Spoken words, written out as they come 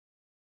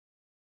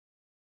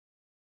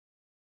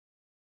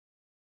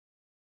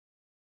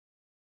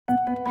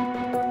BA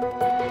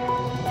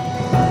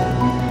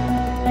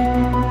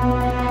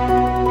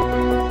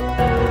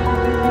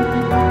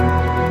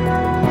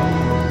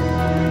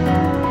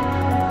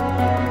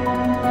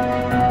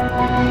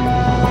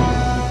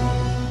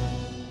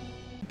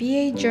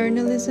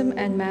Journalism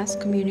and Mass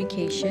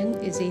Communication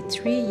is a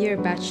 3-year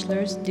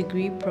bachelor's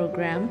degree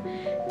program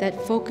that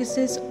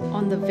focuses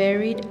on the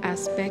varied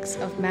aspects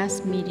of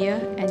mass media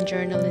and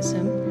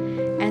journalism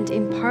and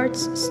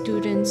imparts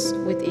students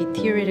with a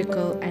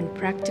theoretical and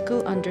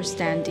practical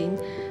understanding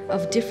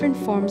of different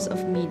forms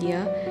of media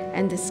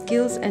and the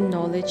skills and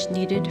knowledge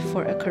needed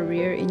for a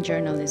career in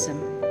journalism.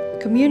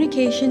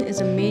 Communication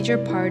is a major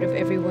part of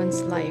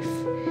everyone's life.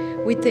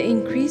 With the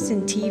increase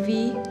in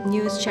TV,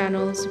 news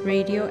channels,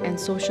 radio, and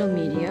social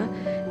media,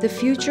 the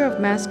future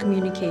of mass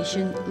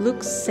communication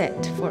looks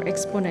set for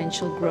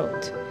exponential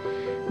growth.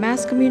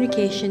 Mass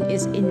communication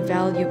is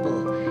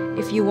invaluable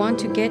if you want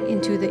to get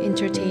into the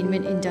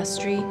entertainment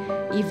industry,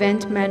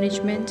 event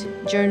management,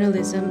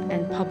 journalism,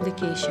 and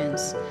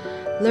publications.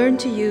 Learn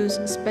to use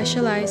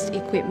specialized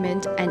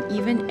equipment and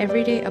even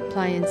everyday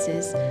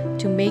appliances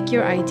to make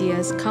your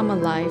ideas come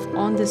alive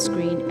on the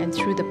screen and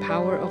through the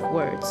power of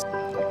words.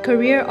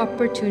 Career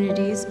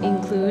opportunities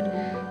include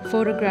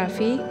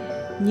photography,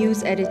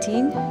 news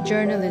editing,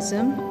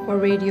 journalism, or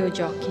radio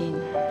jockeying.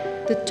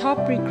 The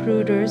top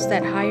recruiters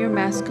that hire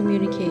mass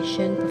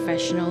communication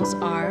professionals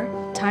are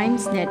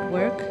Times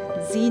Network,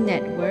 Z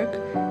Network,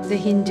 The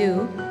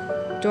Hindu,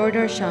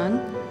 Doordarshan,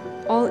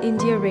 All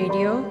India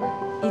Radio,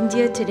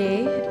 India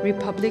Today,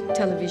 Republic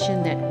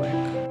Television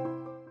Network.